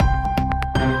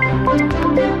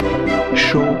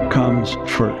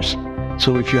comes first.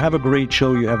 So if you have a great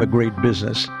show, you have a great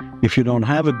business. If you don't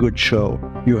have a good show,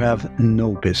 you have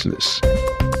no business.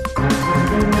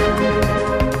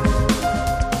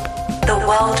 The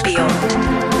World Beyond.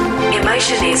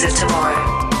 Emotions of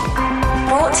Tomorrow.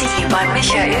 Brought to you by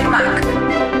Michael Mack.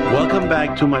 Welcome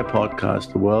back to my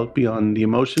podcast, The World Beyond, the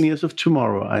Emotions of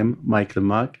Tomorrow. I'm Michael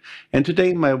Mack, and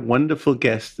today my wonderful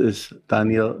guest is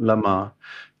Daniel Lamarre.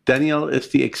 Daniel is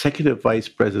the Executive Vice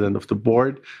President of the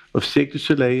Board of Cirque du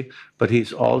Soleil, but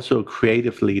he's also a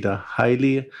creative leader,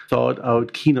 highly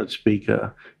thought-out keynote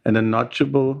speaker, and a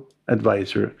knowledgeable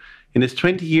advisor. In his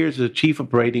 20 years as a Chief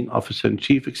Operating Officer and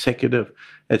Chief Executive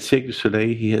at Cirque du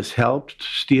Soleil, he has helped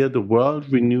steer the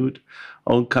world-renowned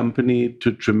own company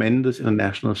to tremendous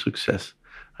international success.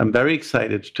 I'm very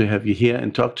excited to have you here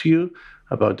and talk to you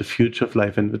about the future of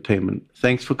live entertainment.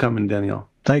 Thanks for coming, Daniel.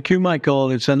 Thank you, Michael.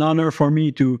 It's an honor for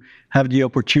me to have the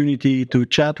opportunity to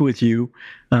chat with you.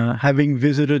 Having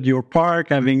visited your park,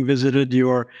 having visited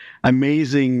your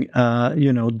amazing,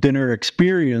 dinner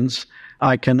experience,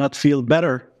 I cannot feel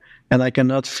better and I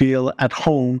cannot feel at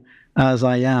home as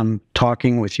I am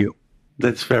talking with you.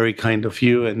 That's very kind of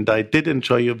you. And I did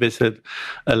enjoy your visit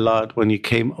a lot when you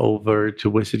came over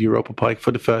to visit Europa Park for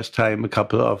the first time a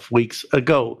couple of weeks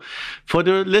ago. For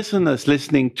the listeners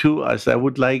listening to us, I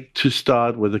would like to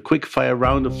start with a quick fire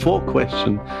round of 4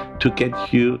 questions to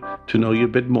get you to know you a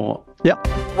bit more. Yeah.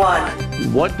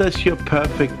 1. What does your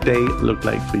perfect day look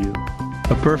like for you?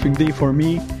 A perfect day for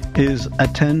me is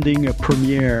attending a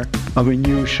premiere of a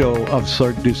new show of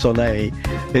Cirque du Soleil.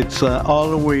 It's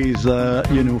always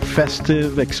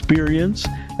festive experience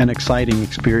and exciting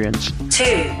experience. 2.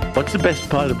 What's the best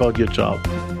part about your job?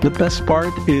 The best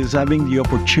part is having the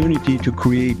opportunity to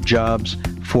create jobs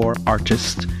for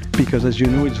artists, because as you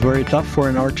know, it's very tough for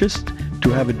an artist to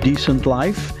have a decent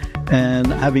life, and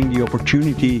having the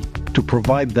opportunity to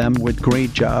provide them with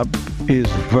great job is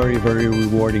very, very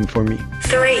rewarding for me.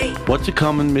 3. What's a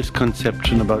common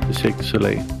misconception about the Cirque du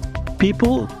Soleil?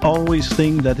 People always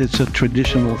think that it's a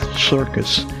traditional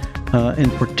circus,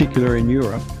 in particular in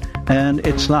Europe, and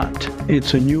it's not.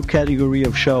 It's a new category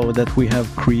of show that we have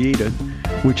created,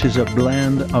 which is a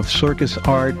blend of circus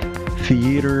art,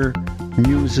 theater,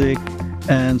 music,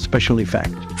 and special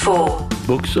effect. 4.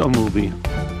 Books or movie?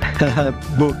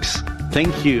 Books.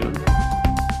 Thank you.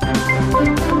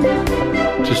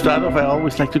 To start off, I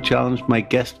always like to challenge my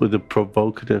guest with a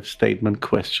provocative statement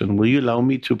question. Will you allow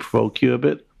me to provoke you a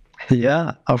bit?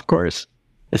 Yeah, of course.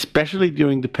 Especially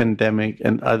during the pandemic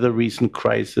and other recent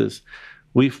crises,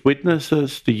 we've witnessed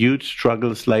the huge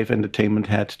struggles live entertainment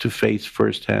had to face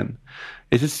firsthand.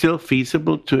 Is it still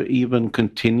feasible to even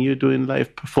continue doing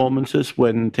live performances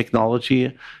when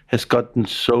technology has gotten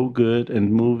so good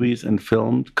and movies and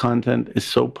film content is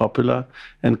so popular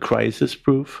and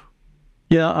crisis-proof?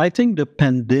 Yeah, I think the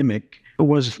pandemic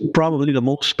was probably the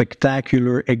most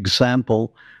spectacular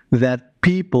example that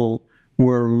people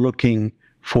were looking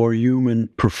for human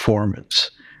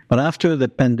performance. But after the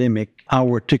pandemic,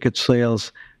 our ticket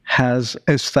sales has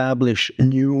established a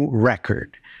new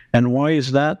record. And why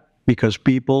is that? Because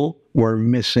people were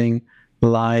missing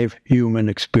live human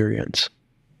experience.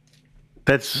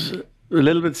 That's a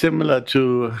little bit similar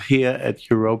to here at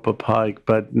Europa Park,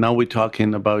 but now we're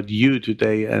talking about you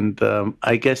today. And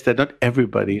I guess that not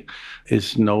everybody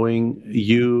is knowing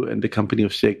you and the company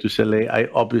of Cirque du Soleil. I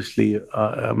obviously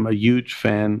am a huge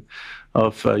fan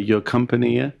of your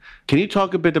company. Can you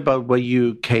talk a bit about where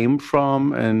you came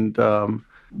from and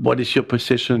what is your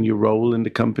position, your role in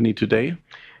the company today?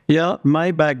 Yeah,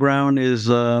 my background is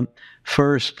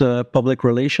first public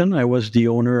relation. I was the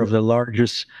owner of the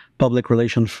largest public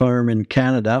relation firm in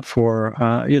Canada for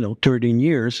 13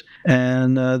 years,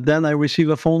 and then I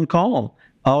received a phone call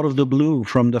out of the blue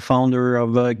from the founder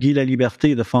of Guy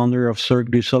Laliberté, the founder of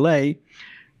Cirque du Soleil,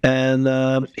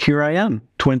 and here I am,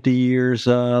 20 years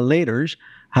later,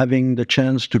 having the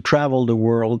chance to travel the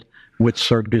world with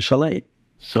Cirque du Soleil.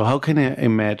 So how can I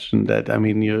imagine that? I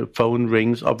mean, your phone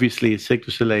rings. Obviously, Cirque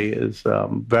du Soleil is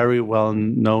very well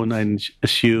known, I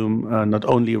assume, not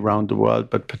only around the world,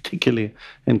 but particularly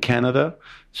in Canada.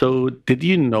 So did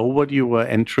you know what you were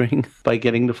entering by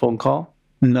getting the phone call?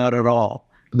 Not at all.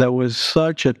 That was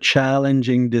such a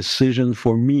challenging decision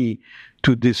for me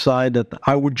to decide that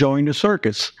I would join the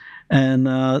circus. And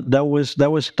that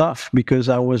was tough because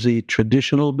I was a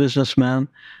traditional businessman,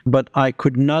 but I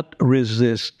could not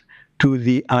resist to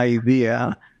the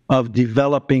idea of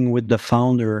developing with the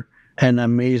founder an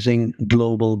amazing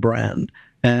global brand.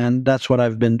 And that's what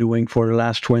I've been doing for the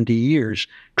last 20 years,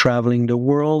 traveling the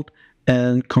world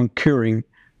and conquering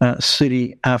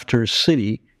city after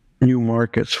city, new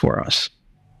markets for us.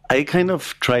 I kind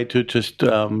of try to just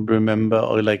remember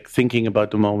or like thinking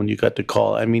about the moment you got the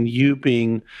call. I mean, you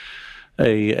being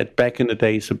back in the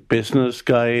days a business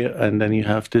guy, and then you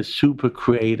have this super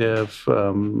creative,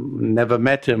 never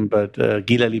met him, but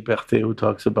Guy Laliberté, who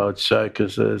talks about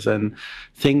circuses and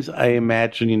things I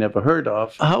imagine you never heard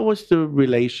of. How was the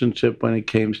relationship when it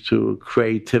came to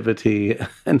creativity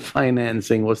and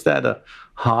financing? Was that a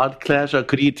hard clash, or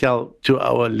could you tell to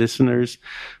our listeners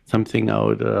something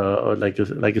out, or like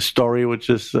a story which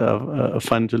is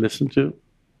fun to listen to?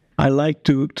 I like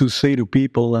to say to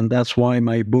people, and that's why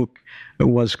my book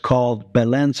was called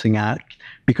Balancing Act,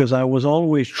 because I was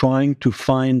always trying to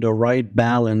find the right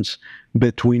balance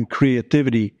between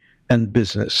creativity and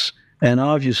business. And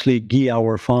obviously, Guy,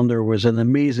 our founder, was an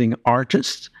amazing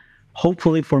artist.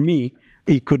 Hopefully for me,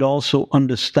 he could also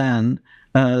understand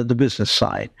the business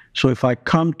side. So if I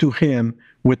come to him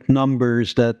with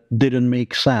numbers that didn't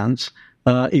make sense,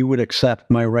 he would accept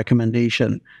my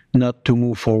recommendation not to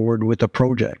move forward with a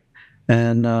project.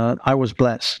 And I was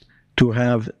blessed to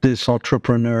have this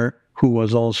entrepreneur who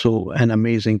was also an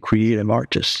amazing creative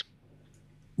artist.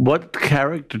 What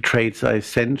character traits are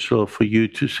essential for you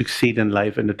to succeed in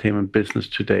live entertainment business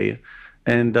today?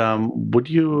 And would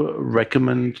you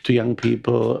recommend to young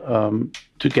people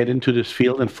to get into this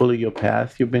field and follow your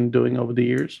path you've been doing over the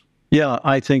years? Yeah,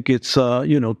 I think it's,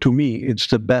 to me, it's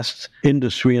the best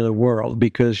industry in the world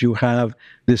because you have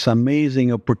this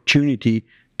amazing opportunity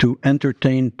to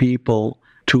entertain people,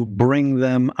 to bring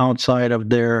them outside of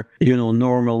their,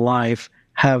 normal life,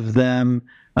 have them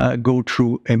go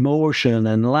through emotion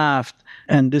and laugh.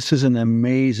 And this is an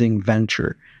amazing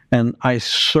venture. And I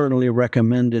certainly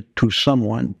recommend it to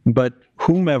someone. But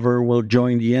whomever will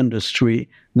join the industry,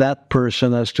 that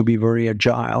person has to be very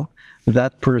agile.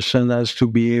 That person has to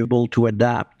be able to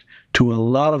adapt to a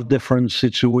lot of different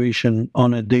situations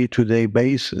on a day-to-day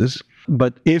basis.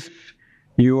 But if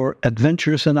you're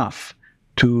adventurous enough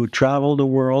to travel the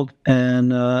world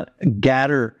and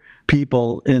gather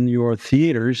people in your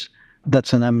theaters,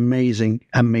 that's an amazing,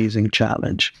 amazing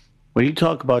challenge. When you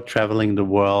talk about traveling the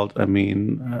world, I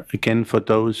mean, again, for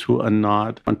those who are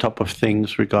not on top of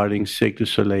things regarding Cirque du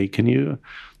Soleil, can you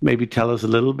maybe tell us a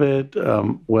little bit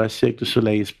where Cirque du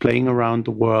Soleil is playing around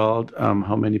the world,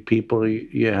 how many people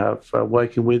you have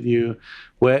working with you,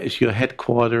 where is your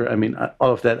headquarters? I mean,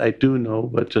 all of that I do know,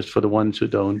 but just for the ones who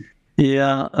don't.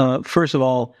 Yeah, first of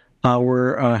all,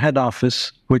 our head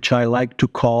office, which I like to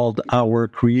call our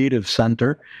creative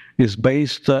center, is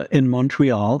based in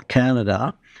Montreal,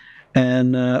 Canada.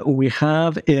 And we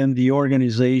have in the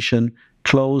organization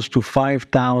close to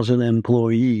 5,000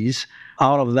 employees.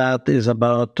 Out of that is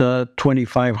about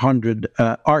 2,500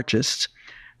 artists.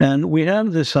 And we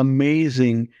have this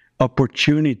amazing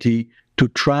opportunity to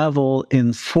travel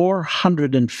in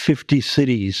 450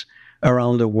 cities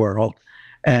around the world.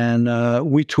 And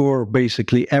we tour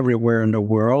basically everywhere in the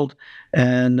world.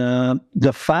 And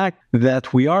the fact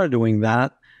that we are doing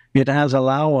that, it has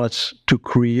allowed us to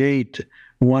create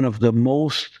one of the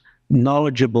most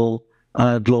knowledgeable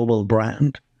global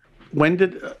brand. When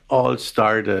did it all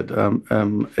started?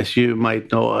 As you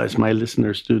might know, as my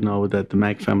listeners do know, that the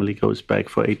Mack family goes back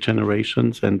for 8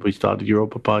 generations, and we started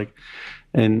Europa Park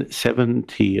in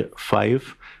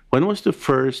 1975. When was the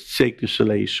first Cirque du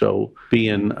Soleil show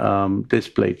being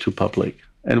displayed to public?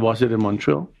 And was it in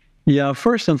Montreal? Yeah,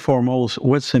 first and foremost,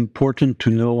 what's important to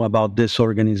know about this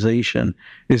organization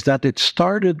is that it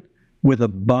started with a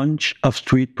bunch of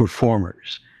street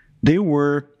performers. They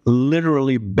were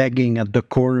literally begging at the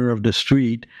corner of the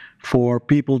street for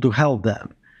people to help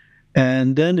them.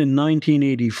 And then in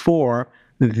 1984,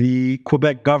 the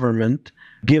Quebec government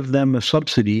gave them a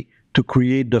subsidy to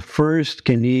create the first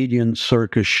Canadian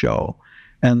circus show.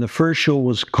 And the first show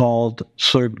was called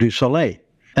Cirque du Soleil.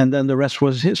 And then the rest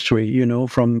was history.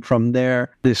 From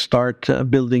there, they start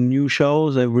building new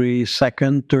shows every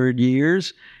second, third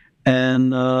years. And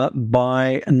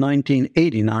by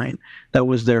 1989, that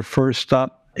was their first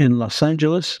stop in Los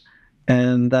Angeles.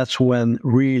 And that's when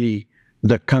really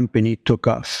the company took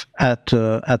off at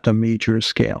a major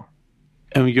scale.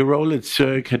 Your role at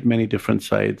Cirque had many different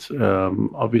sides.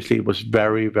 Obviously, it was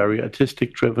very, very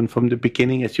artistic driven from the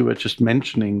beginning. As you were just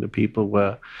mentioning, the people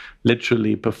were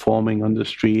literally performing on the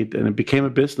street, and it became a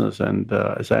business. And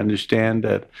as I understand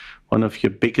that, one of your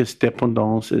biggest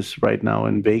dependances is right now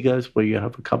in Vegas, where you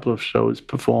have a couple of shows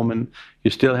performing.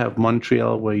 You still have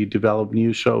Montreal, where you develop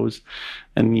new shows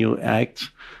and new acts.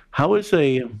 How is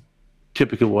a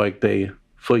typical work day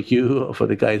for you or for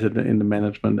the guys in the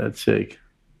management at Cirque?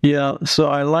 Yeah, so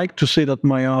I like to say that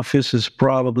my office is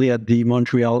probably at the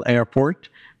Montreal airport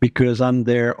because I'm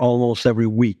there almost every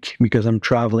week because I'm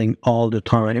traveling all the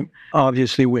time.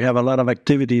 Obviously, we have a lot of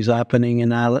activities happening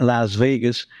in Las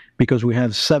Vegas because we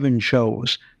have 7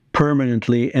 shows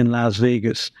permanently in Las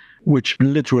Vegas, which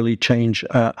literally change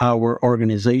our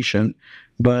organization.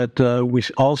 But we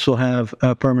also have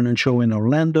a permanent show in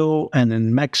Orlando and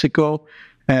in Mexico.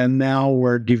 And now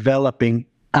we're developing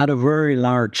at a very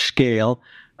large scale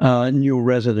new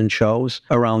resident shows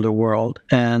around the world.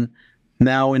 And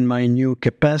now in my new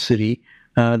capacity,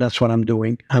 that's what I'm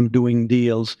doing. I'm doing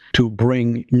deals to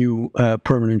bring new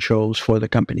permanent shows for the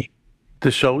company. The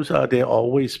shows, are they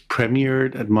always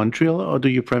premiered at Montreal, or do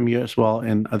you premiere as well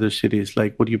in other cities?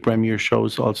 Like, would you premiere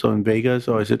shows also in Vegas,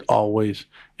 or is it always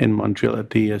in Montreal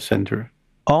at the center?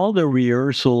 All the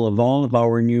rehearsal of all of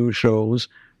our new shows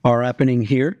are happening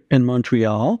here in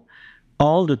Montreal.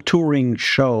 All the touring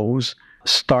shows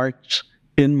start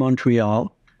in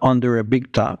Montreal under a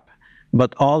big top,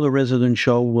 but all the resident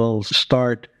show will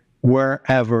start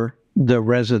wherever the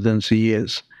residency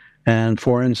is. And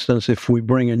for instance, if we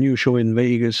bring a new show in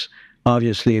Vegas,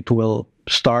 obviously it will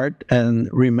start and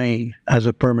remain as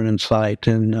a permanent site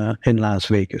in Las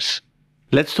Vegas.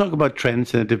 Let's talk about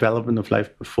trends and the development of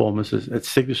live performances. At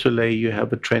Cirque du Soleil, you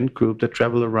have a trend group that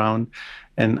travel around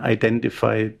and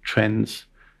identify trends.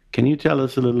 Can you tell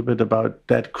us a little bit about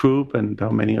that group and how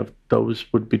many of those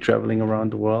would be traveling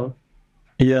around the world?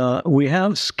 Yeah, we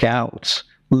have scouts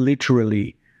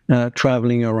literally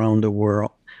traveling around the world.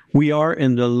 We are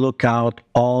in the lookout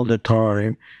all the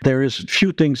time. There is a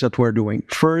few things that we're doing.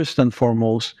 First and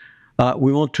foremost,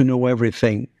 we want to know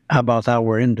everything about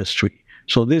our industry.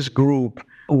 So this group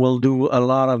will do a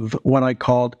lot of what I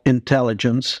call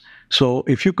intelligence. So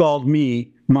if you called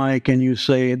me, Mike, and you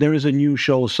say, there is a new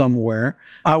show somewhere,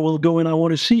 I will go and I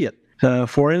want to see it.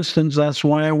 For instance, that's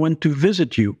why I went to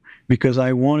visit you, because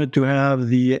I wanted to have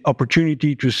the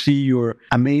opportunity to see your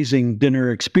amazing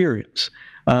dinner experience.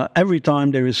 Every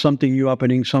time there is something new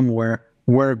happening somewhere,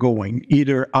 we're going.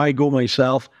 Either I go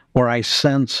myself or I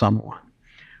send someone.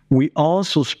 We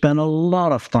also spend a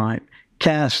lot of time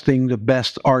casting the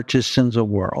best artists in the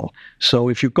world. So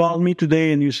if you call me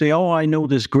today and you say, oh, I know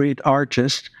this great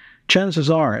artist, chances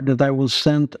are that I will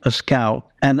send a scout.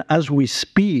 And as we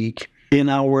speak, in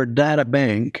our data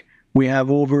bank, we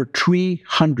have over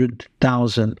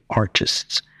 300,000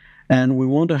 artists. And we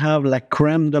want to have la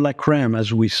crème de la crème,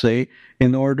 as we say,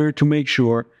 in order to make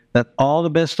sure that all the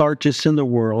best artists in the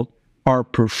world are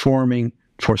performing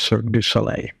for Cirque du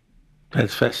Soleil.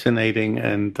 That's fascinating.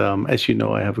 And as you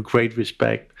know, I have a great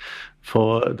respect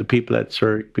for the people at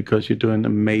Cirque because you're doing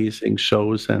amazing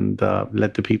shows and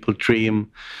let the people dream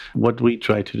what we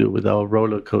try to do with our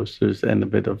roller coasters and a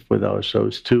bit of with our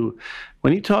shows too.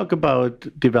 When you talk about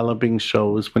developing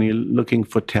shows, when you're looking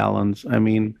for talents, I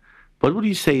mean, what would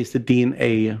you say is the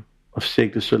DNA of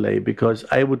Cirque du Soleil? Because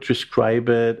I would describe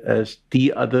it as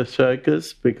the other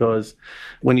circus, because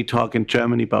when you talk in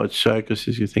Germany about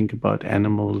circuses, you think about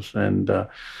animals and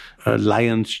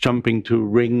lions jumping to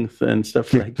rings and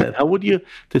stuff like that. How would you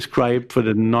describe for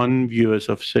the non-viewers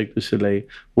of Cirque du Soleil,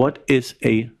 what is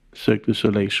a Cirque du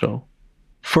Soleil show?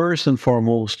 First and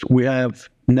foremost, we have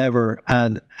never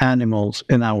had animals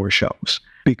in our shows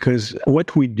because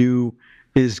what we do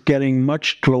is getting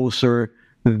much closer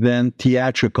than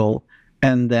theatrical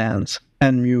and dance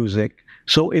and music.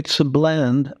 So it's a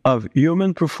blend of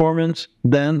human performance,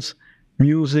 dance,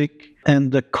 music,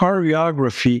 and the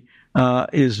choreography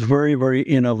is very, very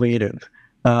innovative.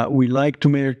 We like to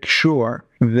make sure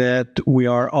that we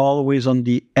are always on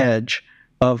the edge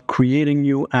of creating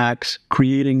new acts,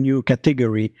 creating new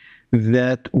category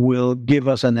that will give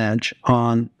us an edge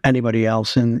on anybody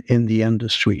else in the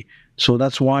industry. So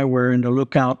that's why we're in the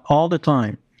lookout all the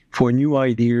time for new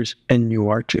ideas and new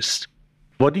artists.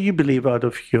 What do you believe out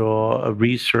of your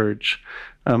research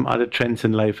are the trends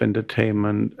in live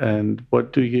entertainment, and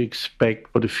what do you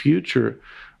expect for the future,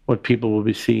 what people will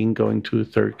be seeing going to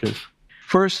the circus?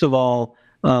 First of all,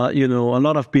 a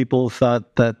lot of people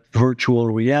thought that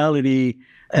virtual reality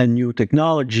and new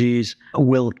technologies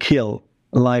will kill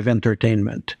live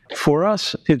entertainment. For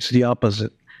us, it's the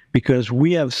opposite, because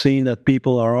we have seen that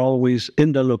people are always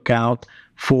in the lookout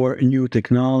for new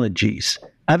technologies.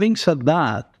 Having said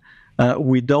that,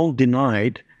 we don't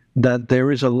deny that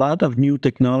there is a lot of new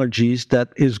technologies that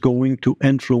is going to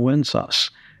influence us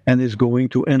and is going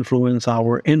to influence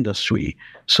our industry.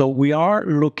 So we are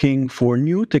looking for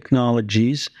new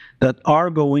technologies that are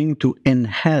going to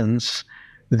enhance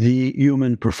the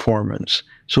human performance.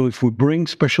 So if we bring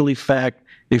special effect,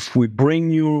 if we bring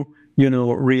new,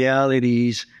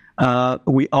 realities,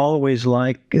 we always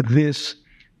like this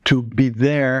to be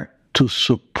there to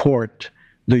support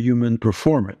the human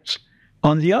performance.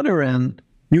 On the other end,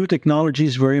 new technology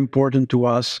is very important to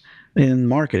us in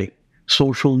marketing.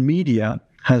 Social media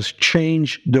has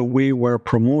changed the way we're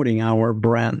promoting our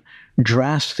brand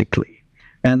drastically.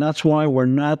 And that's why we're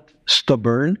not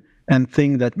stubborn and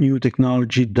think that new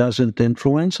technology doesn't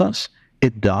influence us.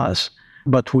 It does.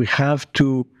 But we have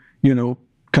to,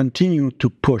 continue to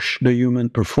push the human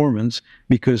performance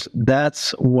because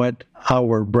that's what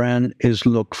our brand is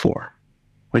looked for.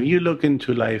 When you look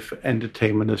into life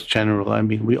entertainment as general, I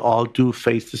mean, we all do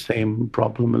face the same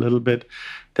problem a little bit,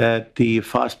 that the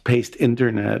fast-paced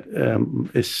internet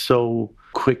is so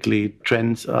quickly,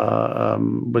 trends are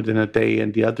within a day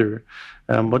and the other.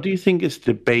 What do you think is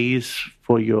the base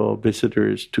for your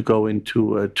visitors to go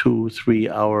into a 2-3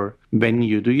 hour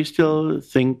venue? Do you still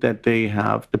think that they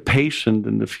have the patience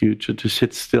in the future to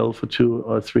sit still for 2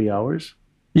 or 3 hours?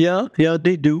 Yeah,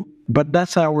 they do. But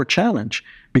that's our challenge,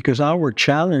 because our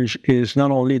challenge is not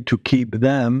only to keep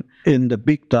them in the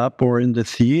big top or in the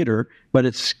theater, but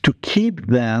it's to keep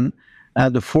them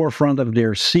at the forefront of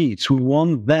their seats. We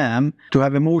want them to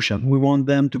have emotion. We want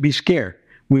them to be scared.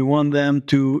 We want them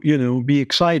to, be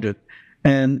excited.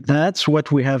 And that's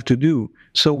what we have to do.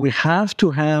 So we have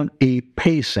to have a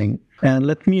pacing. And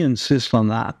let me insist on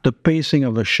that. The pacing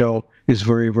of a show is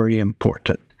very, very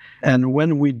important. And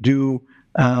when we do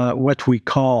what we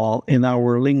call in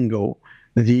our lingo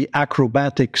the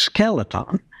acrobatic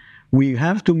skeleton, we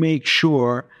have to make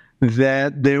sure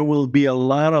that there will be a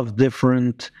lot of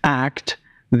different acts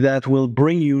that will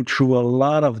bring you through a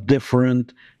lot of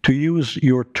different, to use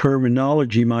your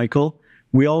terminology, Michael,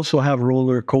 we also have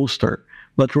roller coaster.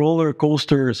 But roller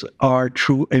coasters are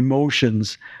true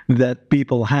emotions that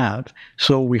people have.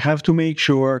 So we have to make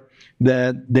sure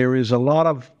that there is a lot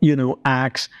of,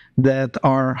 acts that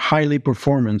are highly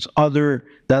performance, other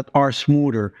that are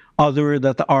smoother, other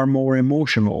that are more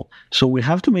emotional. So we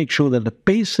have to make sure that the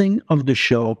pacing of the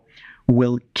show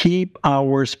will keep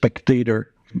our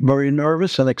spectator very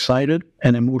nervous and excited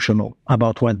and emotional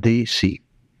about what they see.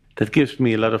 That gives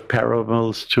me a lot of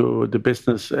parallels to the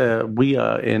business we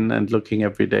are in and looking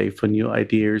every day for new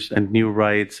ideas and new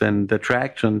rides and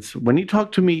attractions. When you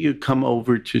talk to me, you come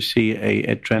over to see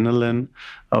Adrenaline,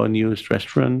 our newest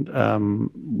restaurant,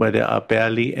 where there are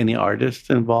barely any artists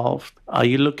involved. Are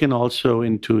you looking also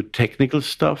into technical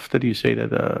stuff that you say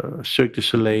that a Cirque du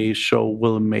Soleil show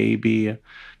will maybe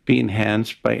be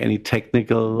enhanced by any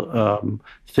technical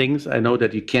things? I know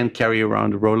that you can't carry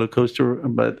around a roller coaster,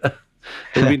 but...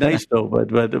 It would be nice though,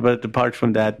 but apart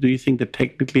from that, do you think that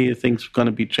technically things are going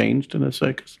to be changed in a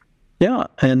circus? Yeah,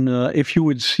 and if you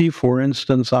would see, for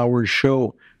instance, our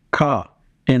show Ka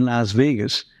in Las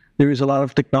Vegas, there is a lot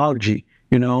of technology,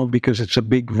 because it's a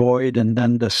big void, and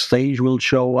then the stage will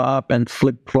show up and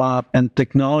flip-flop, and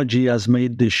technology has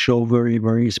made this show very,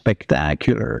 very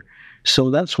spectacular.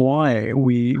 So that's why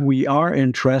we are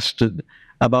interested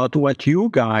about what you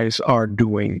guys are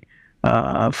doing.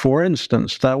 For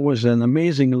instance, that was an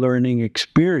amazing learning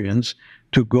experience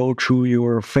to go through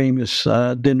your famous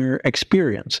dinner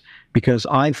experience, because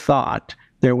I thought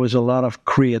there was a lot of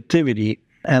creativity,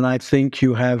 and I think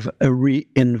you have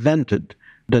reinvented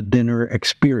the dinner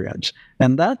experience.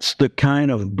 And that's the kind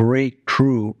of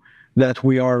breakthrough that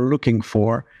we are looking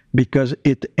for, because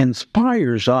it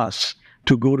inspires us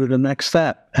to go to the next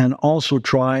step and also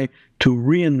try to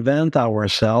reinvent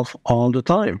ourselves all the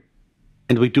time.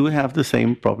 And we do have the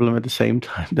same problem at the same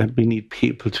time, that we need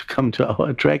people to come to our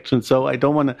attraction. So I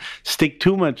don't want to stick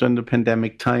too much on the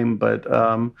pandemic time, but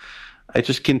I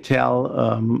just can tell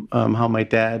how my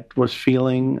dad was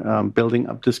feeling building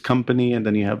up this company, and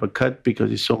then you have a cut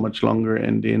because he's so much longer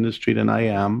in the industry than I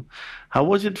am. How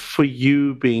was it for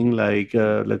you being like,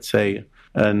 let's say,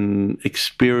 an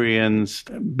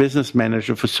experienced business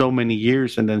manager for so many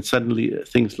years, and then suddenly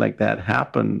things like that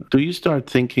happen? Do you start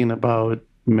thinking about,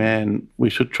 man, we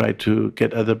should try to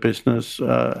get other business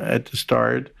at the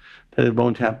start, that it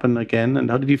won't happen again?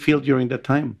 And how did you feel during that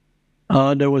time?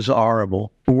 That was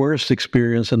horrible. Worst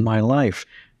experience in my life,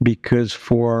 because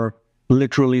for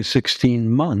literally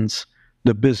 16 months,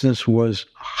 the business was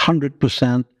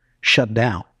 100% shut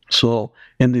down. So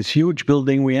in this huge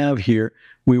building we have here,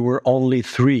 we were only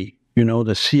three, the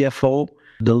CFO,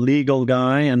 the legal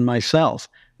guy, and myself.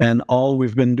 And all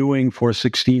we've been doing for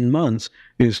 16 months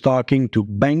is talking to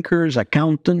bankers,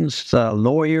 accountants,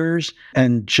 lawyers,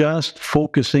 and just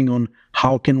focusing on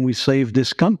how can we save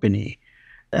this company.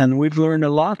 And we've learned a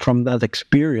lot from that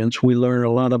experience. We learned a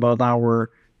lot about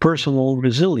our personal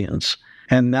resilience.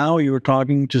 And now you're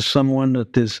talking to someone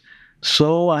that is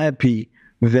so happy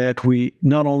that we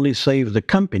not only saved the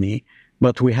company,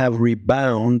 but we have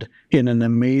rebound in an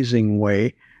amazing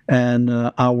way. And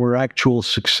our actual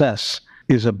success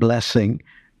is a blessing.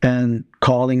 And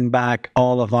calling back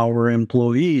all of our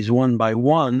employees one by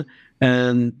one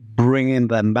and bringing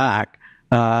them back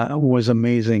was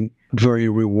amazing, very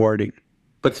rewarding.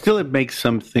 But still, it makes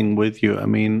something with you. I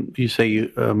mean, you say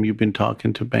you've been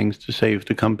talking to banks to say if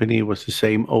the company was the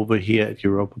same over here at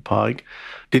Europa Park.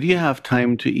 Did you have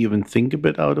time to even think a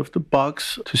bit out of the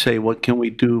box to say, what can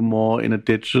we do more in a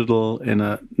digital, in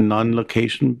a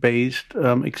non-location-based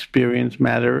experience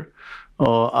matter?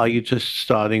 Or are you just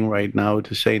starting right now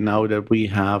to say, now that we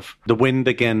have the wind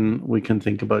again, we can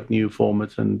think about new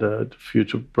formats and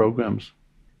future programs?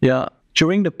 Yeah.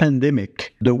 During the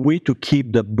pandemic, the way to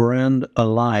keep the brand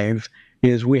alive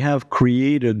is we have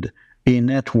created a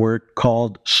network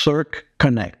called Cirque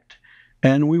Connect.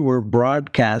 And we were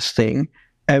broadcasting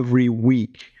every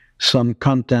week some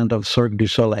content of Cirque du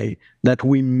Soleil that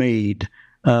we made.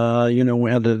 We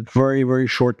had a very, very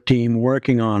short team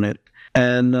working on it.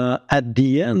 And at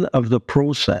the end of the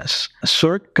process,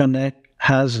 Cirque Connect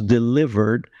has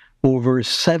delivered over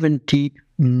 70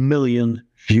 million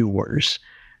viewers.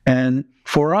 And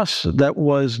for us, that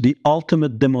was the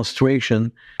ultimate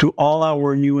demonstration to all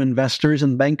our new investors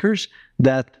and bankers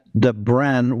that the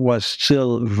brand was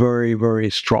still very, very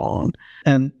strong.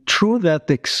 And through that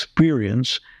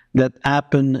experience that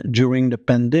happened during the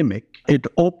pandemic, it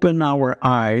opened our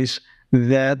eyes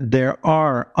that there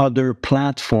are other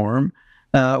platforms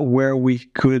where we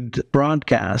could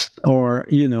broadcast or,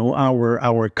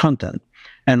 our content.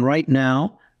 And right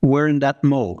now, we're in that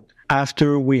mode.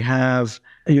 After we have,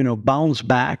 bounced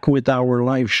back with our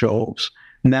live shows,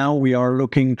 now we are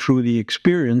looking through the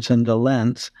experience and the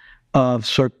lens of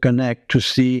Cirque Connect to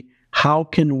see how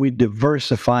can we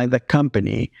diversify the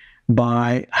company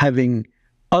by having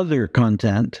other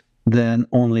content than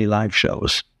only live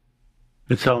shows.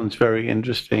 It sounds very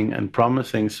interesting and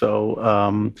promising.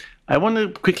 So I want to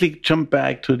quickly jump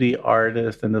back to the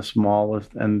artists and the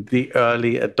smallest and the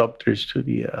early adopters to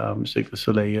the Cirque du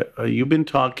Soleil. You've been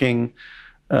talking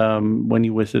when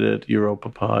you visited Europa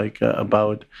Park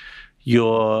about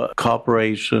your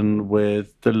cooperation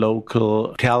with the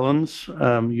local talents.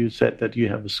 You said that you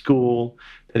have a school,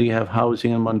 that you have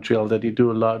housing in Montreal, that you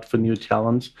do a lot for new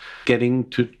talents. Getting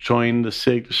to join the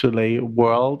Cirque du Soleil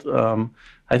world,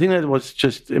 I think that was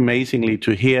just amazingly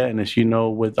to hear. And as you know,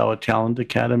 with our Talent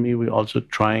Academy, we're also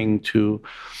trying to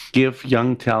give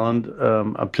young talent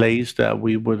a place that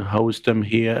we would host them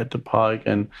here at the park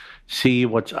and see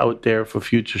what's out there for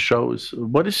future shows.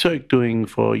 What is Cirque doing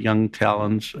for young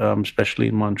talents, especially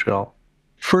in Montreal?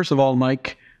 First of all,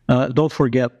 Mike, don't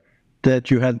forget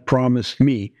that you had promised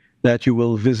me that you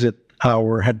will visit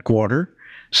our headquarters.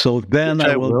 So then which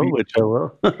I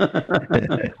will.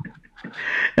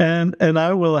 And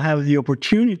I will have the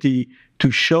opportunity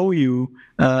to show you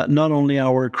not only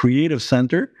our creative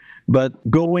center, but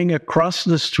going across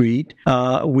the street,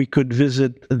 we could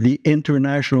visit the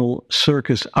International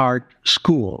Circus Art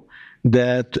School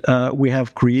that we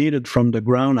have created from the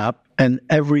ground up. And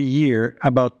every year,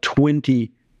 about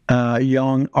 20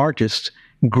 young artists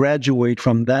graduate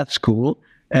from that school.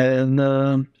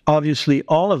 And obviously,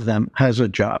 all of them has a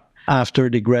job after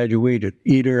they graduated,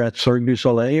 either at Cirque du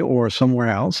Soleil or somewhere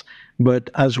else. But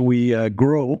as we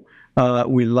grow,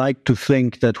 we like to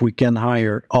think that we can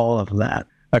hire all of that.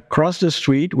 Across the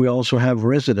street, we also have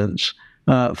residence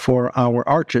for our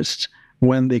artists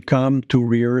when they come to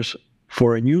rehearse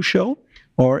for a new show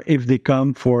or if they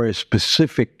come for a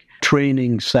specific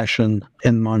training session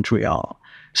in Montreal.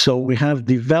 So we have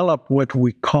developed what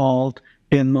we called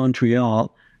in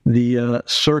Montreal the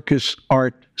Circus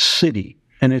Art City.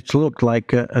 And it's looked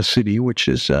like a city, which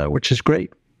is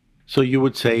great. So you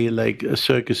would say like a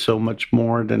circus is so much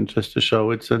more than just a show.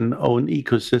 It's an own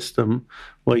ecosystem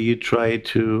where you try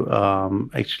to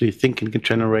actually think in a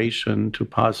generation to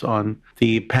pass on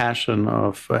the passion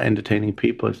of entertaining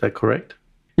people. Is that correct?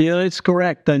 Yeah, it's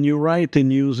correct. And you're right in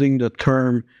using the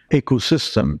term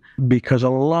ecosystem because a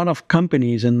lot of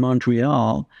companies in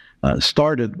Montreal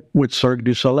started with Cirque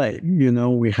du Soleil.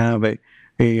 We have a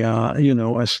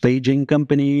staging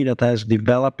company that has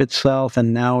developed itself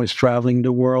and now is traveling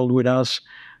the world with us.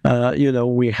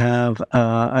 We have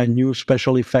a new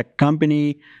special effect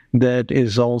company that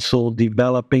is also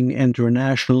developing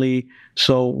internationally.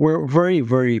 So we're very,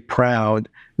 very proud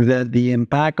that the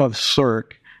impact of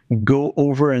Cirque go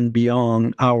over and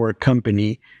beyond our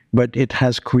company, but it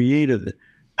has created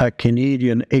a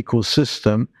Canadian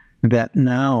ecosystem that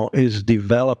now is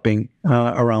developing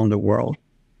around the world.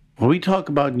 When we talk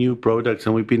about new products,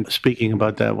 and we've been speaking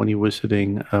about that when you were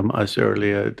visiting us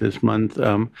earlier this month,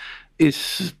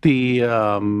 Is the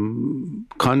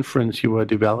conference you were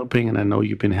developing, and I know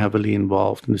you've been heavily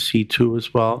involved in the C2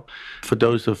 as well. For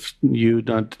those of you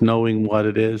not knowing what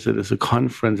it is a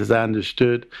conference, as I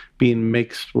understood, being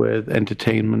mixed with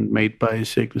entertainment made by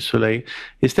Cirque du Soleil.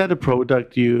 Is that a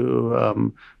product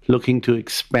you looking to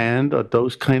expand, or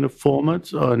those kind of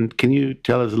formats? And can you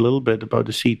tell us a little bit about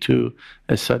the C2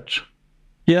 as such?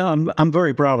 Yeah, I'm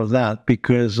very proud of that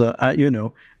because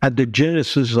at the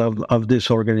genesis of this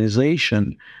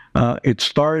organization, it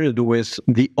started with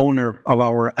the owner of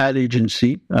our ad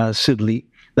agency, Sidley,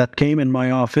 that came in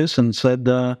my office and said,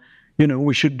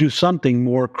 we should do something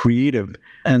more creative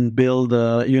and build,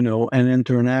 an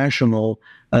international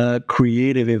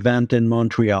creative event in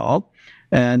Montreal.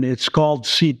 And it's called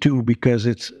C2 because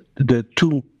it's the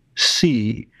two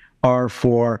C are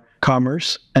for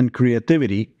commerce and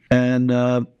creativity. And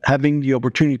having the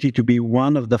opportunity to be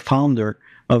one of the founder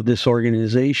of this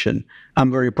organization,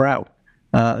 I'm very proud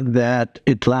that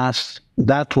it lasts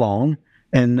that long.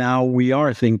 And now we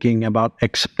are thinking about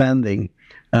expanding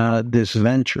this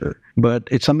venture. But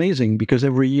it's amazing because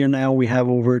every year now we have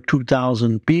over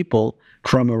 2,000 people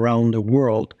from around the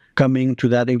world coming to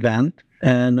that event.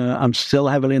 And I'm still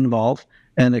heavily involved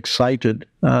and excited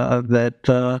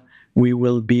that we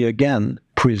will be again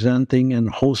presenting and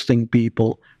hosting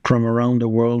people from around the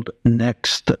world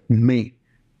next May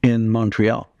in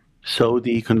Montreal. So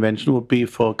the convention will be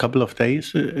for a couple of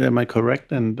days, am I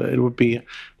correct? And it would be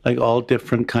like all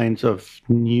different kinds of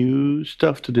new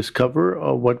stuff to discover,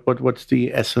 or what's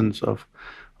the essence of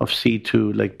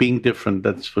C2? Like being different,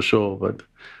 that's for sure. But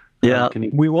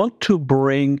we want to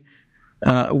bring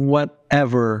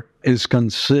whatever is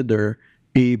considered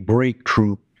a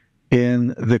breakthrough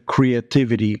in the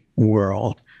creativity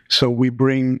world. So we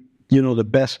bring, the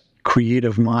best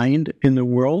creative mind in the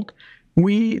world.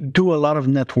 We do a lot of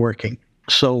networking.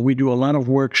 So we do a lot of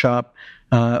workshop.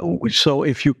 So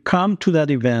if you come to that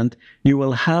event, you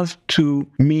will have to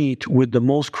meet with the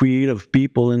most creative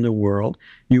people in the world.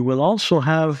 You will also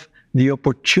have the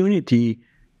opportunity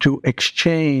to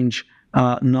exchange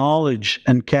knowledge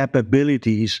and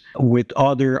capabilities with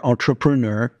other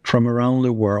entrepreneurs from around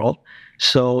the world.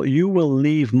 So you will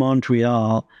leave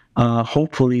Montreal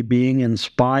hopefully being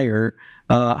inspired,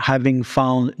 having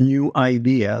found new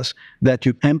ideas that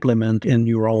you implement in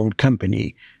your own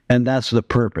company. And that's the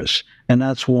purpose. And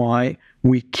that's why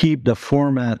we keep the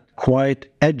format quite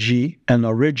edgy and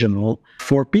original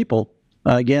for people,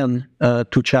 again,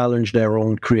 to challenge their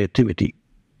own creativity.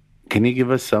 Can you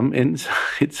give us some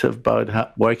insights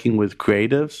about working with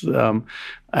creatives?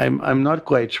 I'm not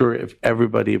quite sure if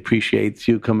everybody appreciates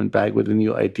you coming back with a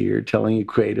new idea, telling a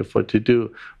creative what to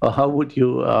do. Or how would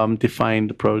you define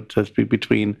the process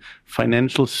between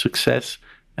financial success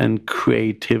and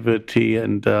creativity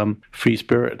and free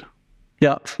spirit?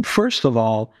 Yeah, first of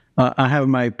all, I have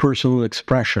my personal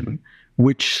expression,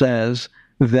 which says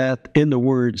that in the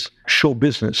words show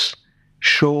business,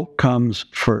 show comes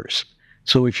first.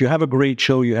 So if you have a great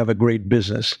show, you have a great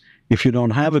business. If you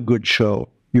don't have a good show,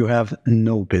 you have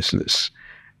no business.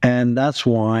 And that's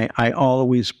why I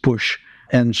always push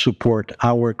and support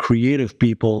our creative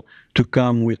people to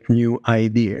come with new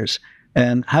ideas.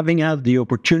 And having had the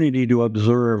opportunity to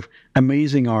observe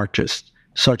amazing artists,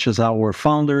 such as our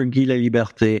founder, Guy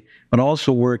Laliberté, but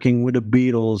also working with the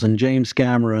Beatles and James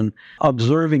Cameron,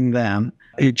 observing them,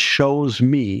 it shows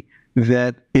me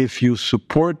that if you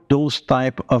support those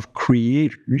type of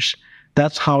creators,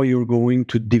 that's how you're going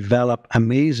to develop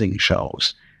amazing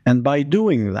shows. And by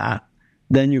doing that,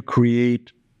 then you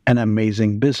create an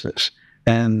amazing business.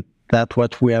 And that's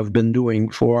what we have been doing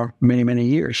for many, many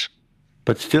years.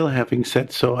 But still, having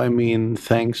said so,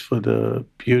 thanks for the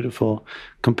beautiful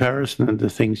comparison and the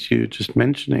things you just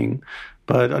mentioning.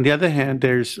 But on the other hand,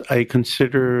 I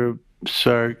consider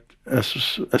Cirque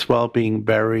as well being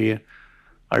very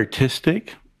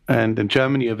artistic, and in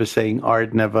Germany, you have a saying,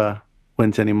 "Art never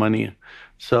wins any money."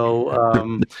 So,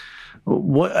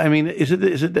 is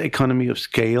it the economy of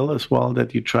scale as well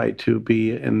that you try to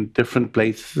be in different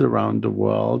places around the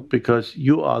world, because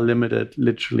you are limited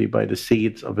literally by the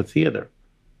seats of a theater?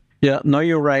 Yeah, no,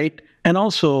 you're right, and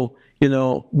also,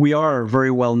 we are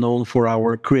very well known for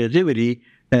our creativity,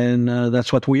 and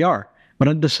that's what we are. But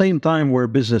at the same time, we're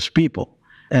business people.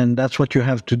 And that's what you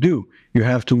have to do. You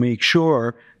have to make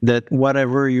sure that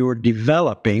whatever you're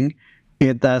developing,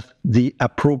 it at the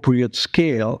appropriate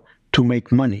scale to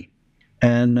make money.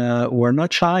 And we're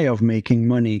not shy of making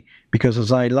money because,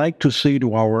 as I like to say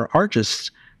to our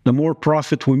artists, the more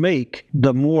profit we make,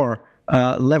 the more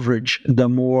leverage, the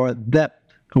more depth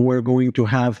we're going to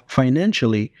have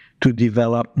financially to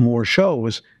develop more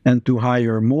shows and to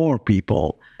hire more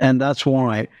people. And that's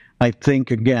why I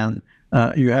think, again,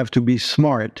 you have to be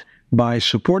smart by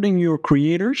supporting your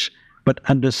creators, but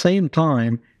at the same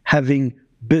time, having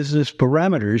business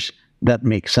parameters that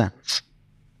make sense.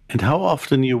 And how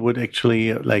often you would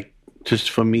actually, like,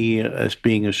 just for me as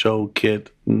being a show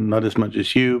kid, not as much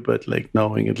as you, but like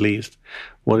knowing at least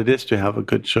what it is to have a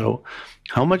good show,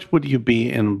 how much would you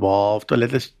be involved? Or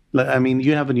I mean,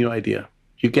 you have a new idea.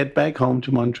 You get back home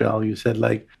to Montreal, you said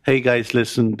like, hey guys,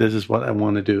 listen, this is what I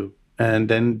want to do. And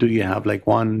then do you have like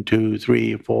 1, 2,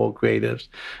 3, 4 creatives?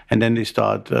 And then they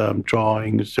start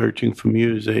drawing, searching for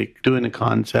music, doing a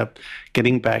concept,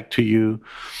 getting back to you.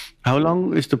 How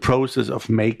long is the process of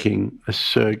making a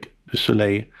Cirque du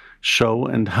Soleil show,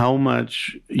 and how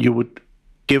much you would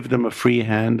give them a free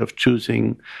hand of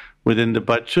choosing within the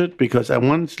budget? Because I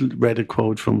once read a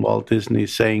quote from Walt Disney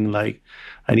saying like,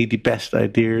 I need the best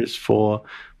ideas for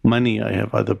money. I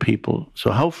have other people.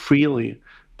 So how freely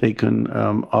they can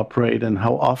operate, and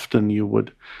how often you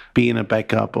would be in a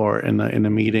backup or in a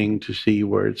meeting to see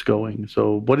where it's going.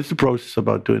 So what is the process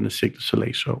about doing a Cirque du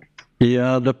Soleil show?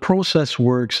 Yeah, the process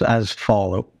works as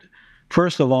followed.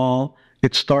 First of all,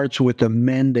 it starts with a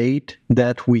mandate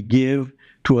that we give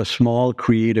to a small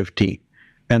creative team.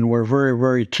 And we're very,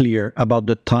 very clear about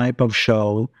the type of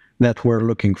show that we're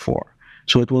looking for.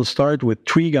 So it will start with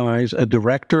 3 guys, a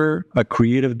director, a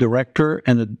creative director,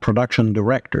 and a production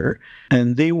director.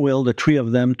 And they will, the 3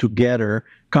 of them together,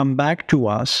 come back to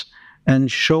us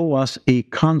and show us a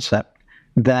concept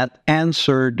that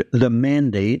answered the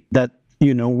mandate that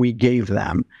we gave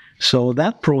them. So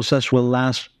that process will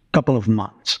last a couple of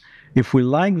months. If we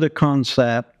like the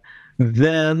concept,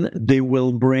 then they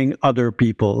will bring other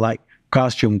people like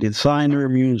costume designer,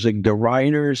 music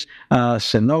directors,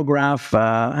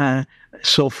 scenograph.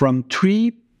 So from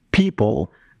 3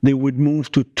 people, they would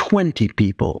move to 20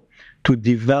 people to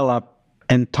develop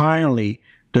entirely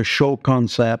the show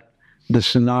concept, the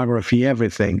scenography,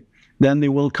 everything. Then they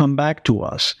will come back to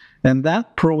us. And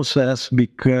that process,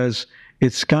 because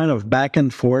it's kind of back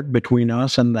and forth between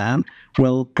us and them,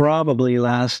 will probably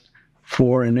last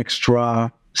for an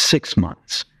extra 6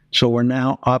 months. So we're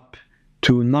now up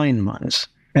to 9 months.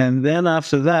 And then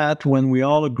after that, when we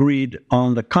all agreed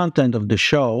on the content of the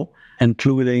show,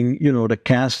 including, the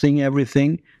casting,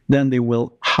 everything, then they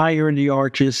will hire the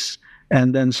artists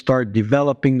and then start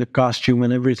developing the costume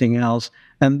and everything else.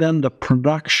 And then the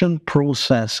production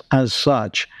process as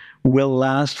such will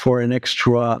last for an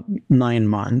extra 9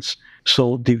 months.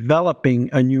 So developing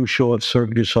a new show of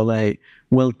Cirque du Soleil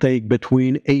will take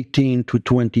between 18 to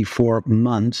 24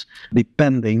 months,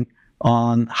 depending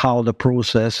on how the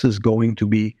process is going to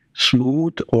be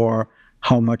smooth or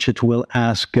how much it will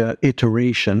ask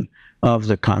iteration of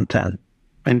the content.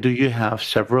 And do you have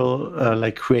several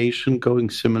creation going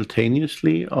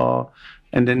simultaneously,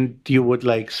 and then you would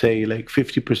say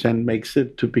 50% makes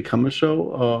it to become a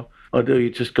show, or do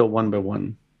you just go one by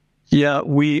one? Yeah,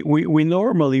 we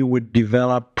normally would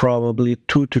develop probably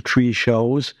 2 to 3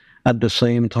 shows at the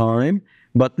same time,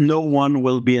 but no one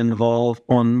will be involved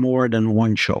on more than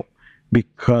one show,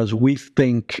 because we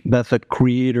think that the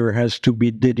creator has to be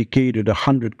dedicated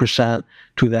 100%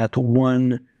 to that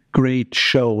one great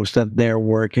shows that they're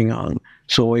working on.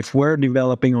 So if we're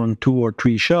developing on 2 or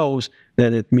 3 shows,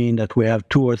 then it means that we have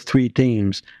 2 or 3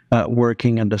 teams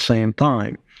working at the same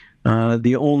time.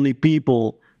 The only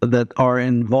people that are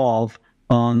involved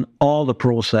on all the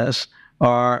process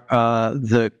are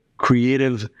the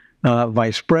creative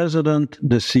vice president,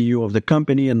 the CEO of the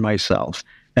company, and myself.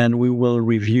 And we will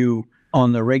review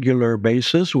on a regular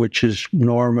basis, which is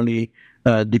normally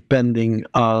depending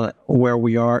where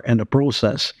we are in the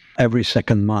process, every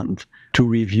second month, to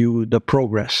review the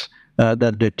progress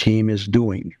that the team is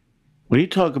doing. When you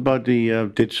talk about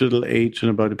the digital age and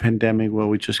about the pandemic, where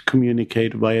we just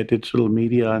communicate via digital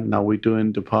media, and now we're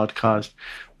doing the podcast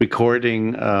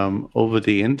recording over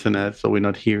the internet, so we're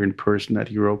not here in person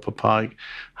at Europa Park,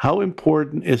 how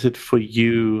important is it for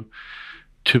you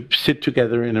to sit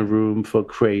together in a room for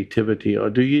creativity, or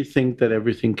do you think that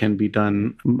everything can be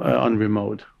done on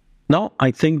remote? No, I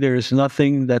think there is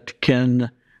nothing that can,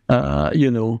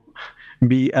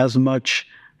 be as much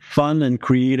fun and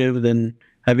creative than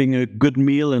having a good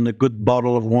meal and a good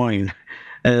bottle of wine.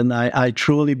 And I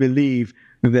truly believe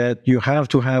that you have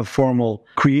to have formal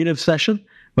creative session,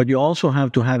 but you also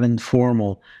have to have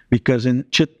informal, because in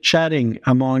chit-chatting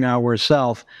among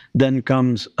ourselves, then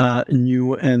comes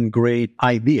new and great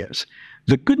ideas.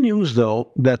 The good news,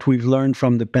 though, that we've learned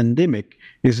from the pandemic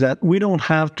is that we don't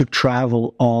have to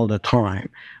travel all the time,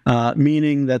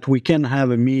 meaning that we can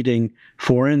have a meeting,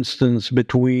 for instance,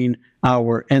 between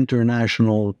our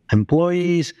international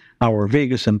employees, our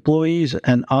Vegas employees,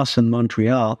 and us in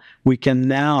Montreal. We can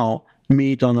now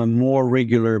meet on a more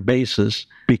regular basis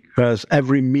because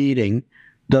every meeting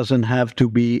doesn't have to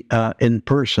be an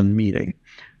in-person meeting.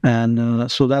 And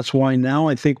so that's why now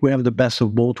I think we have the best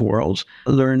of both worlds,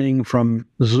 learning from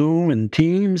Zoom and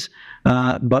Teams,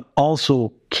 but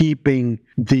also keeping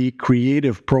the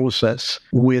creative process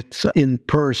with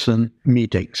in-person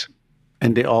meetings.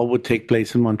 And they all would take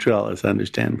place in Montreal, as I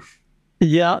understand.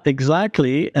 Yeah,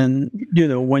 exactly. And,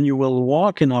 when you will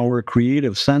walk in our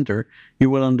creative center, you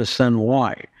will understand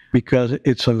why. Because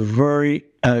it's a very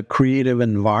creative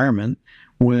environment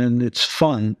when it's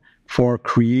fun for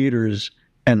creators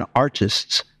and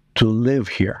artists to live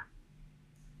here.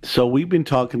 So we've been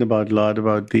talking a lot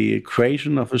about the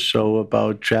creation of a show,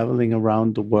 about traveling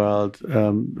around the world,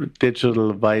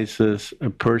 digital devices,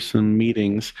 person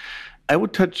meetings. I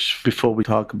would touch, before we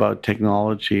talk about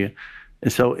technology,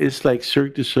 so it's like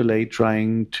Cirque du Soleil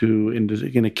trying to,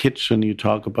 in a kitchen, you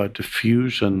talk about the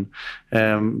fusion,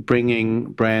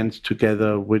 bringing brands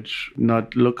together, which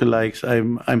not lookalikes.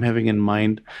 I'm having in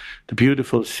mind the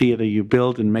beautiful theater you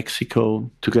built in Mexico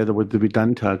together with the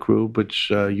Vidanta group, which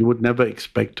you would never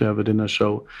expect to have a dinner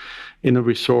show in a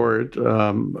resort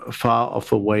far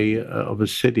off away of a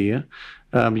city.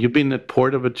 You've been at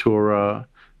Portaventura.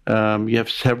 You have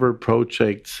several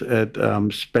projects at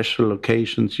special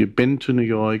locations. You've been to New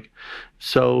York.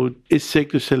 So is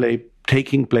Cirque du Soleil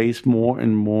taking place more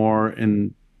and more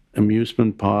in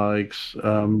amusement parks,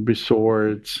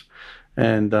 resorts,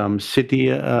 and city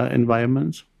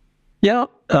environments? Yeah,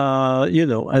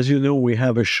 as you know, we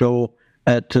have a show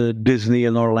at Disney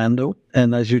in Orlando.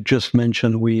 And as you just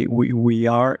mentioned, we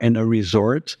are in a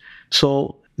resort.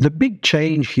 So the big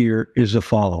change here is the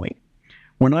following.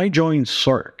 When I joined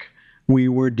Cirque, we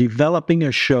were developing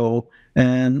a show,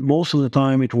 and most of the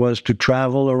time it was to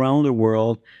travel around the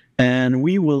world, and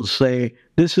we will say,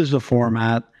 this is the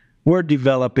format, we're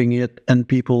developing it, and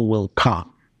people will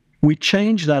come. We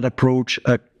changed that approach,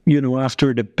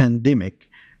 after the pandemic,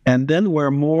 and then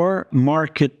we're more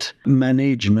market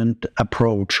management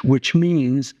approach, which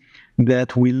means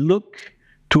that we look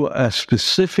to a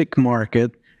specific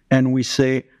market and we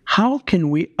say, how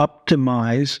can we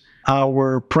optimize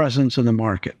our presence in the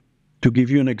market? To give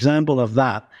you an example of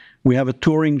that, we have a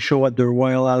touring show at the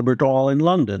Royal Albert Hall in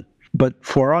London. But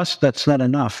for us, that's not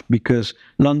enough because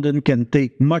London can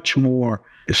take much more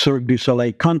Cirque du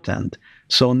Soleil content.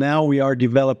 So now we are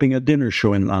developing a dinner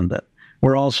show in London.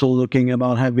 We're also looking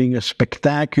about having a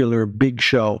spectacular big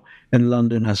show in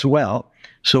London as well.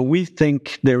 So we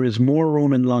think there is more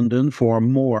room in London for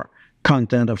more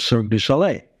content of Cirque du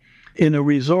Soleil. In a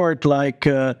resort like,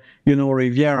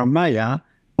 Riviera Maya,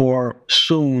 or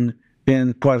soon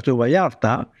in Puerto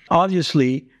Vallarta,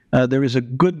 obviously there is a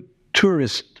good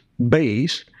tourist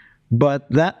base, but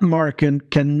that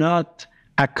market cannot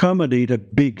accommodate a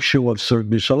big show of Cirque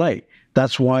du Soleil.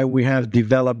 That's why we have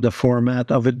developed the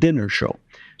format of a dinner show.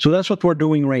 So that's what we're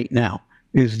doing right now,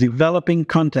 is developing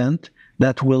content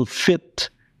that will fit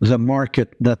the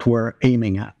market that we're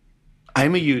aiming at.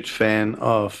 I'm a huge fan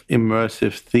of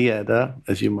immersive theater,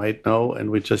 as you might know, and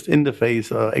we're just in the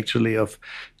phase, actually, of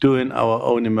doing our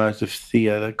own immersive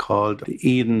theater called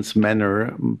Eden's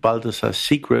Manor, Balthasar's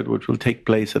Secret, which will take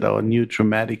place at our new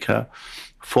Dramatica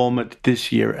format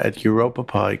this year at Europa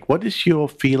Park. What is your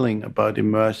feeling about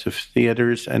immersive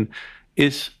theaters, and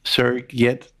is Cirque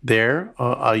yet there,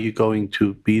 or are you going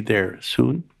to be there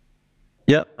soon?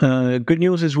 Yeah, good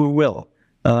news is we will.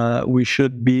 We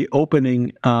should be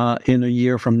opening in a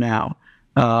year from now,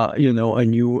 a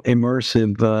new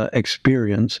immersive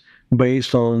experience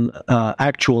based on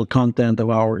actual content of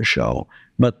our show,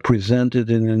 but presented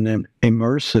in an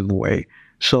immersive way.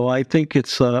 So I think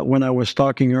it's, when I was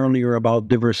talking earlier about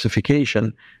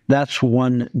diversification, that's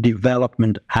one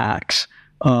development axe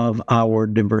of our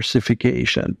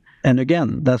diversification. And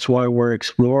again, that's why we're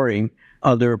exploring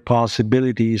other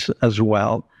possibilities as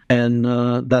well. And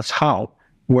that's how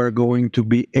we're going to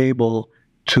be able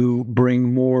to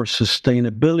bring more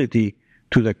sustainability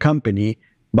to the company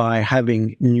by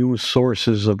having new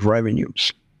sources of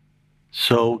revenues.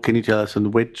 So can you tell us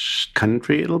in which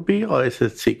country it'll be, or is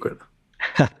it secret?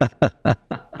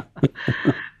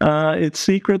 It's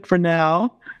secret for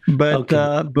now, but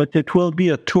it will be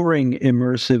a touring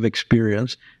immersive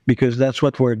experience because that's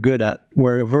what we're good at.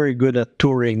 We're very good at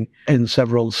touring in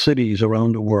several cities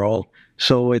around the world.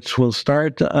 So we'll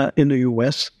start in the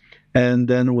U.S. and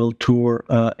then we'll tour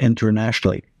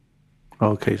internationally.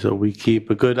 Okay, so we keep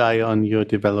a good eye on your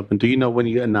development. Do you know when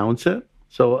you announce it?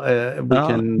 So we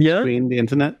can Yeah, screen the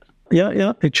internet?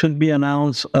 yeah. It should be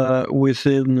announced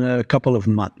within a couple of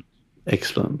months.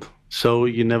 Excellent. So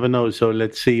you never know. So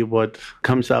let's see what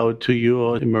comes out to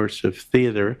your immersive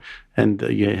theater. And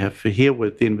you have here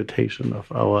with the invitation of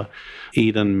our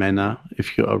Eden Manor,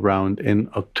 if you're around in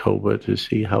October, to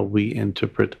see how we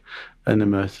interpret an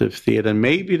immersive theater. And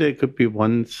maybe there could be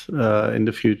once in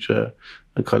the future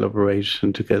a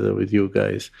collaboration together with you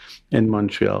guys in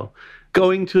Montreal.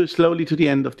 Going slowly to the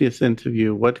end of this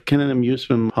interview, what can an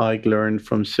amusement park learn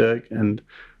from Cirque and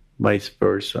vice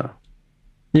versa?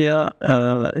 Yeah,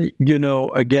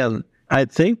 again, I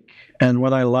think, and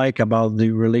what I like about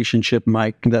the relationship,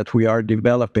 Mike, that we are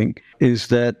developing is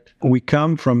that we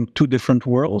come from two different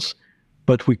worlds,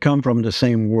 but we come from the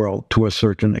same world to a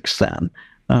certain extent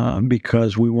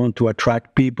because we want to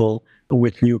attract people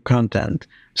with new content.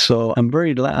 So I'm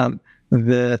very glad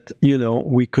that,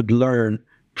 we could learn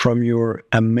from your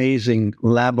amazing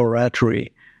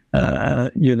laboratory,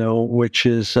 which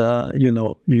is,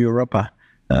 Europa.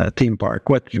 Theme park.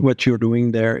 What you're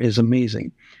doing there is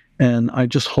amazing, and I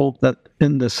just hope that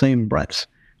in the same breath,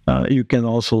 you can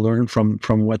also learn from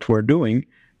what we're doing.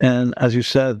 And as you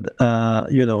said,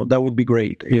 that would be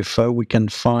great if we can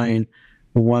find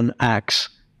one axe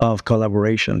of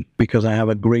collaboration, because I have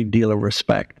a great deal of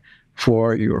respect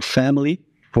for your family,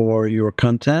 for your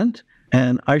content,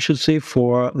 and I should say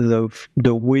for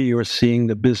the way you're seeing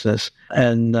the business.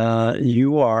 And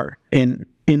you are an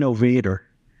innovator.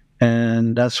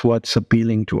 And that's what's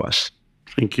appealing to us.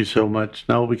 Thank you so much.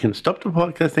 Now we can stop the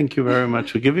podcast. Thank you very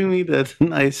much for giving me that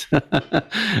nice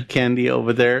candy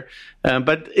over there.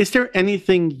 But is there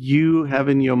anything you have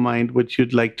in your mind which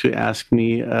you'd like to ask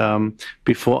me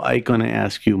before I'm going to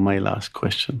ask you my last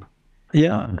question?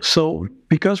 Yeah. So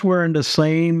because we're in the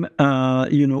same,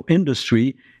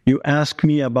 industry, you asked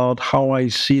me about how I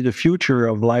see the future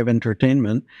of live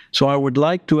entertainment. So I would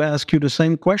like to ask you the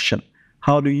same question.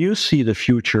 How do you see the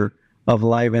future of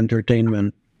live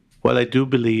entertainment? Well, I do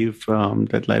believe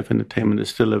that live entertainment is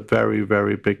still a very,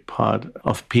 very big part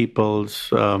of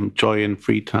people's joy and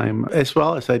free time, as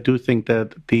well as I do think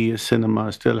that the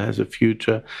cinema still has a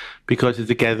future because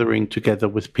it's a gathering together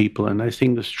with people. And I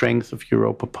think the strength of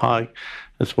Europa Park,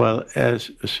 as well as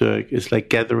Cirque, is like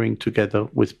gathering together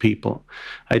with people.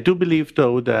 I do believe,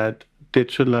 though, that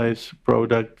digitalized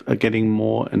products are getting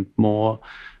more and more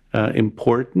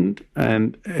important,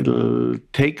 and it'll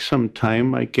take some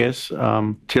time, I guess,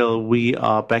 till we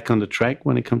are back on the track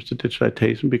when it comes to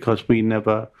digitalization, because we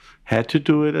never had to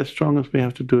do it as strong as we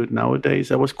have to do it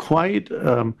nowadays. I was quite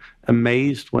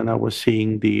amazed when I was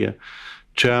seeing the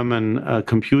German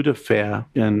computer fair,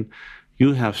 and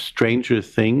you have Stranger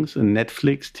Things, a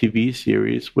Netflix TV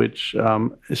series, which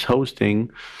is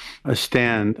hosting a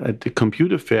stand at the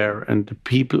computer fair, and the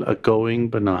people are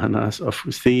going bananas of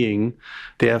seeing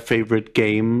their favorite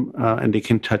game, and they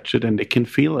can touch it and they can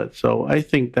feel it. So I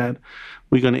think that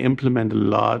we're going to implement a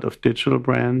lot of digital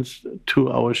brands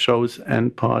to our shows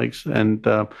and parks, and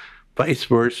vice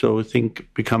versa. I think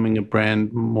becoming a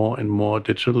brand more and more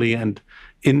digitally and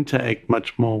interact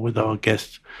much more with our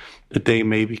guests, that they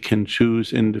maybe can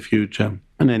choose in the future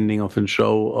an ending of a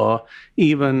show, or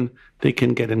even they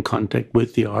can get in contact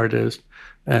with the artist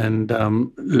and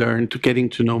learn to getting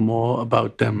to know more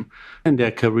about them and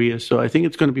their career. So I think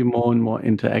it's going to be more and more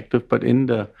interactive, but in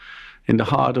the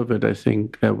heart of it, I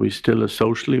think that we're still a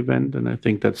social event. And I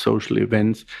think that social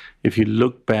events, if you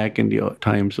look back in the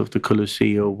times of the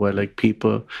Coliseum, where like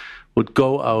people would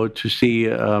go out to see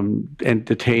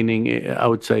entertaining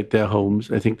outside their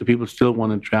homes, I think the people still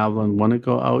want to travel and want to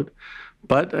go out.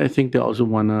 But I think they also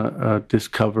want to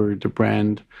discover the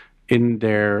brand in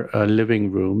their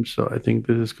living room. So I think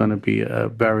this is going to be a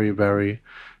very, very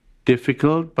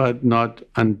difficult but not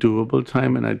undoable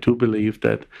time. And I do believe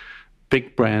that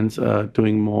big brands are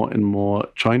doing more and more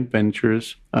joint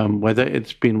ventures, whether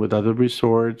it's been with other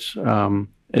resorts,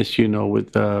 as you know,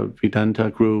 with the Vedanta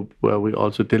Group, where we're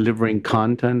also delivering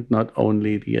content, not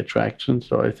only the attractions.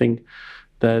 So I think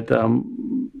that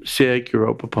Cirque,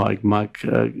 Europa Park, Mack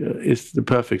is the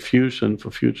perfect fusion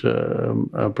for future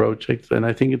projects. And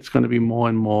I think it's going to be more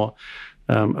and more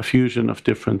a fusion of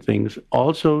different things.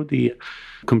 Also, the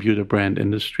computer brand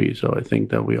industry. So I think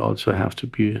that we also have to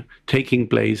be taking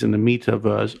place in the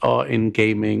metaverse or in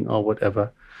gaming or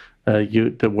whatever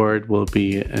the word will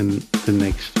be in the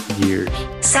next years.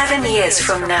 7 years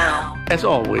from now. As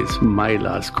always, my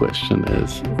last question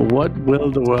is, what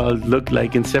will the world look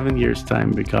like in 7 years'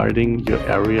 time regarding your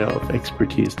area of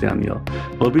expertise, Daniel?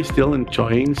 Will we still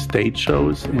enjoying stage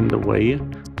shows in the way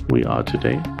we are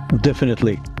today?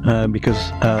 Definitely,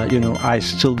 because I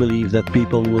still believe that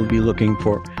people will be looking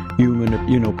for human,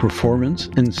 performance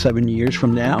in 7 years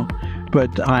from now.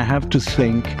 But I have to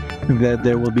think that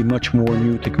there will be much more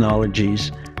new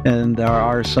technologies, and there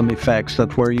are some effects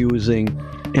that we're using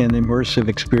in immersive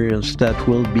experience that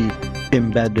will be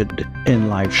embedded in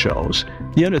live shows.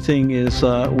 The other thing is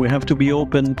we have to be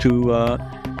open to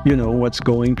what's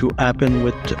going to happen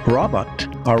with robot.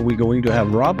 Are we going to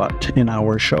have robot in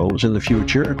our shows in the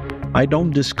future? I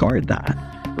don't discard that.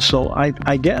 So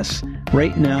I guess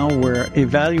right now we're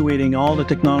evaluating all the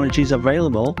technologies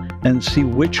available and see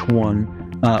which one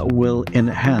will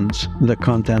enhance the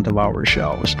content of our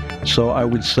shows. So I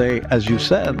would say, as you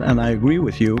said, and I agree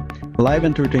with you, live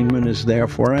entertainment is there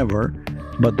forever,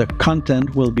 but the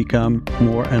content will become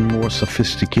more and more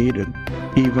sophisticated,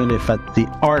 even if at the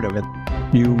heart of it,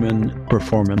 human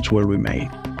performance will remain.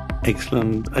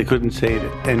 Excellent. I couldn't say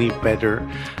it any better.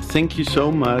 Thank you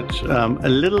so much. A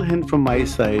little hint from my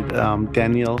side,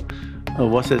 Daniel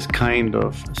was as kind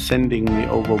of sending me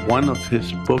over one of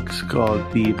his books called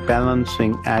The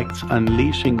Balancing Acts,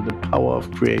 Unleashing the Power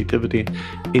of Creativity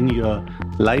in Your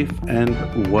Life and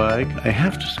Work. I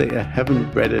have to say I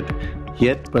haven't read it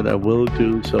yet, but I will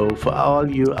do so. For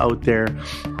all you out there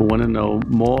who want to know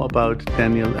more about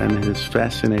Daniel and his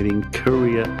fascinating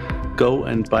career, go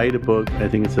and buy the book. I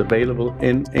think it's available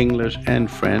in English and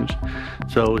French.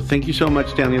 So thank you so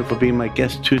much, Daniel, for being my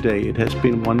guest today. It has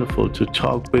been wonderful to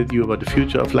talk with you about the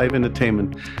future of live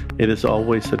entertainment. It is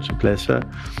always such a pleasure.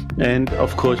 And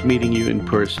of course, meeting you in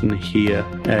person here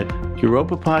at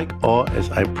Europa Park, or as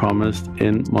I promised,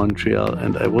 in Montreal.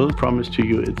 And I will promise to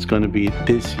you it's going to be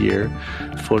this year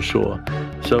for sure.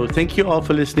 So thank you all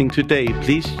for listening today.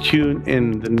 Please tune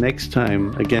in the next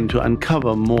time again to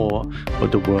uncover more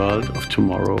what the world of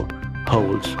tomorrow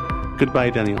holds. Goodbye,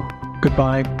 Daniel.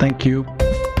 Goodbye. Thank you.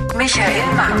 Michael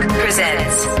Mack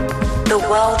presents The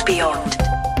World Beyond.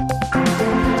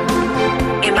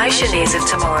 Emotions of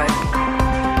Tomorrow.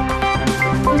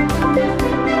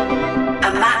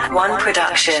 A Mack One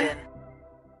production.